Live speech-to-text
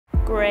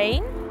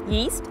grain,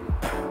 yeast,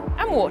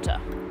 and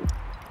water.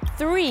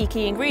 3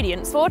 key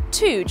ingredients for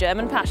 2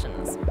 German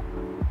passions.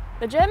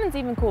 The Germans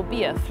even call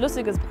beer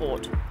flüssiges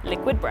Brot,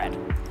 liquid bread.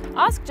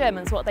 Ask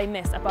Germans what they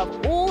miss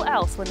above all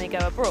else when they go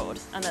abroad,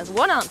 and there's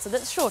one answer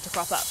that's sure to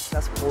crop up.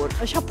 Das Brot.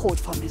 Ich habe Brot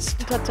vermisst.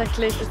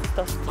 Tatsächlich ist es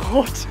das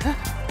Brot.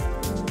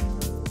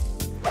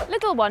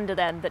 Little wonder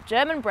then that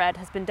German bread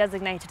has been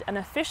designated an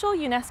official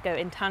UNESCO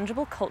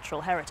intangible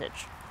cultural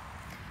heritage.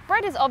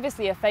 Bread is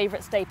obviously a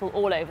favourite staple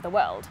all over the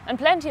world, and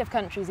plenty of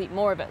countries eat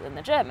more of it than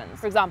the Germans.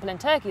 For example, in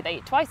Turkey they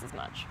eat twice as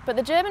much. But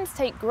the Germans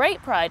take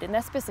great pride in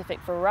their specific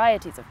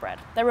varieties of bread.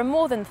 There are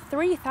more than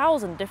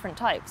 3,000 different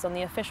types on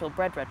the official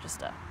bread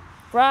register.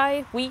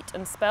 Rye, wheat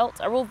and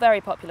spelt are all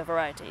very popular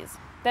varieties.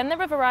 Then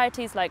there are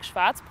varieties like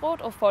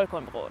Schwarzbrot or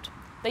Vollkornbrot.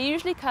 They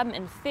usually come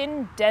in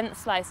thin, dense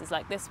slices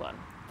like this one.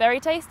 Very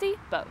tasty,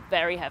 but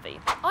very heavy.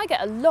 I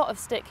get a lot of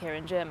stick here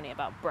in Germany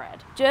about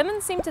bread.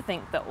 Germans seem to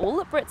think that all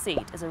that Brits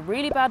eat is a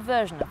really bad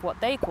version of what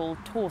they call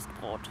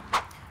Toastbrot.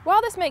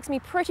 While this makes me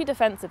pretty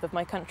defensive of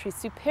my country's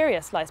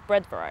superior sliced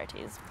bread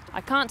varieties, I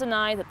can't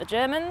deny that the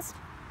Germans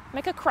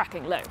make a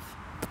cracking loaf.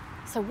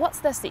 So what's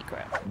their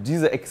secret?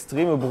 Diese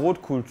extreme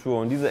Brotkultur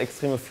und diese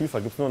extreme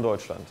Vielfalt gibt es nur in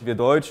Deutschland. Wir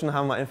Deutschen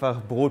haben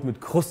einfach Brot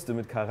mit Kruste,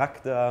 mit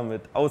Charakter,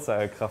 mit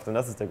Aussagekraft und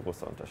das ist der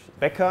große Unterschied.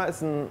 Bäcker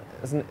ist ein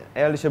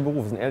ehrlicher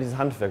Beruf, ist ein ehrliches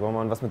Handwerk, wo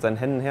man was mit seinen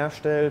Händen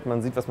herstellt,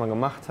 man sieht, was man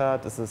gemacht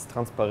hat, es ist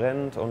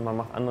transparent und man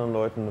macht anderen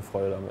Leuten eine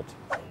Freude damit.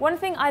 One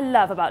thing I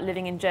love about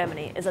living in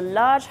Germany is a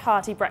large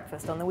hearty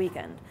breakfast on the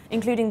weekend,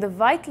 including the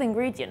vital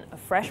ingredient of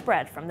fresh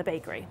bread from the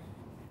bakery.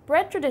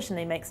 Bread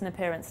traditionally makes an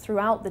appearance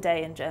throughout the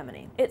day in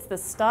Germany. It's the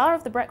star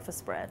of the breakfast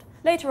spread.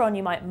 Later on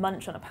you might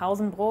munch on a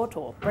Pausenbrot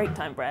or break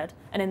time bread,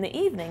 and in the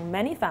evening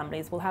many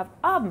families will have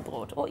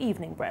Abendbrot or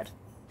evening bread.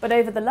 But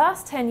over the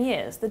last 10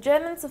 years, the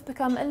Germans have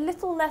become a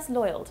little less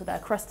loyal to their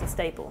crusty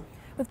staple.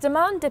 With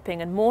demand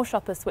dipping and more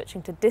shoppers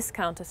switching to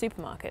discounter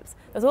supermarkets,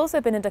 there's also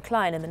been a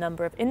decline in the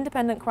number of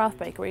independent craft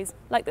bakeries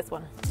like this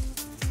one.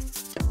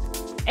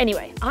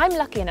 Anyway, I'm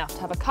lucky enough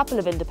to have a couple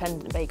of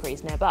independent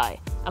bakeries nearby,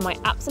 and my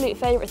absolute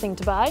favourite thing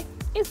to buy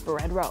is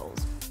bread rolls.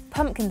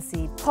 Pumpkin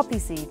seed, poppy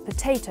seed,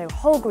 potato,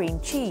 whole grain,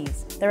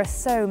 cheese. There are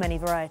so many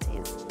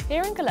varieties.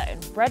 Here in Cologne,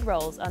 bread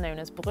rolls are known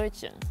as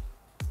Brötchen,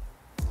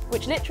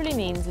 which literally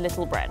means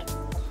little bread.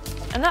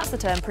 And that's the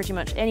term pretty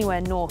much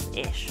anywhere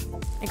north-ish.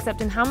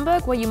 Except in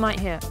Hamburg, where you might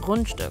hear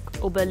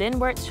Rundstück, or Berlin,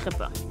 where it's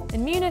Schrippe.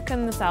 In Munich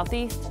and the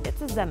southeast,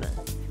 it's a Semmel.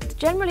 It's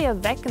generally a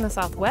Weg in the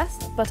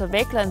southwest, but a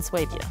Wegler in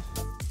Swabia.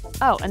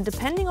 Oh, and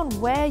depending on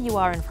where you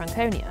are in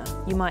Franconia,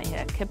 you might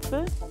hear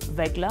Kipfel,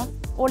 Wegler,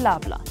 or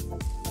Labler.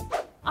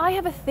 I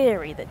have a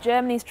theory that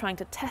Germany's trying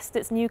to test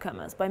its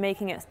newcomers by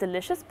making its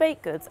delicious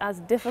baked goods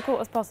as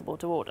difficult as possible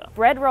to order.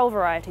 Bread roll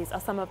varieties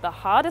are some of the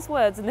hardest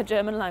words in the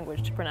German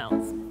language to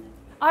pronounce.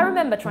 I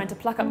remember trying to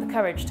pluck up the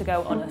courage to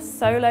go on a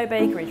solo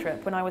bakery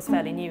trip when I was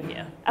fairly new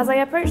here. As I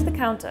approached the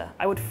counter,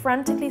 I would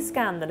frantically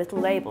scan the little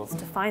labels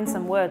to find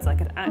some words I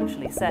could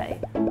actually say.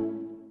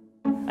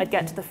 I'd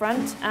get to the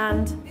front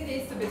and...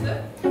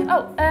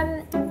 Oh,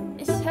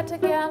 ich hätte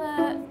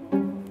gerne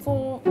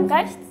so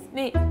rechts?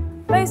 Nee.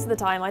 Most of the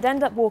time I'd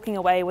end up walking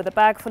away with a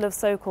bag full of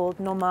so-called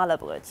normale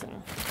Brötchen.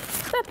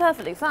 They're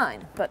perfectly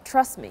fine, but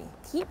trust me,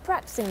 keep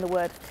practicing the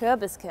word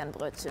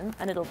Kürbiskernbrötchen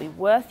and it'll be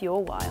worth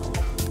your while.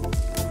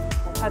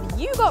 Have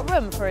you got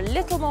room for a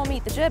little more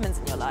Meet the Germans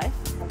in your life?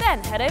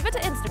 Then head over to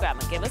Instagram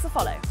and give us a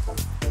follow.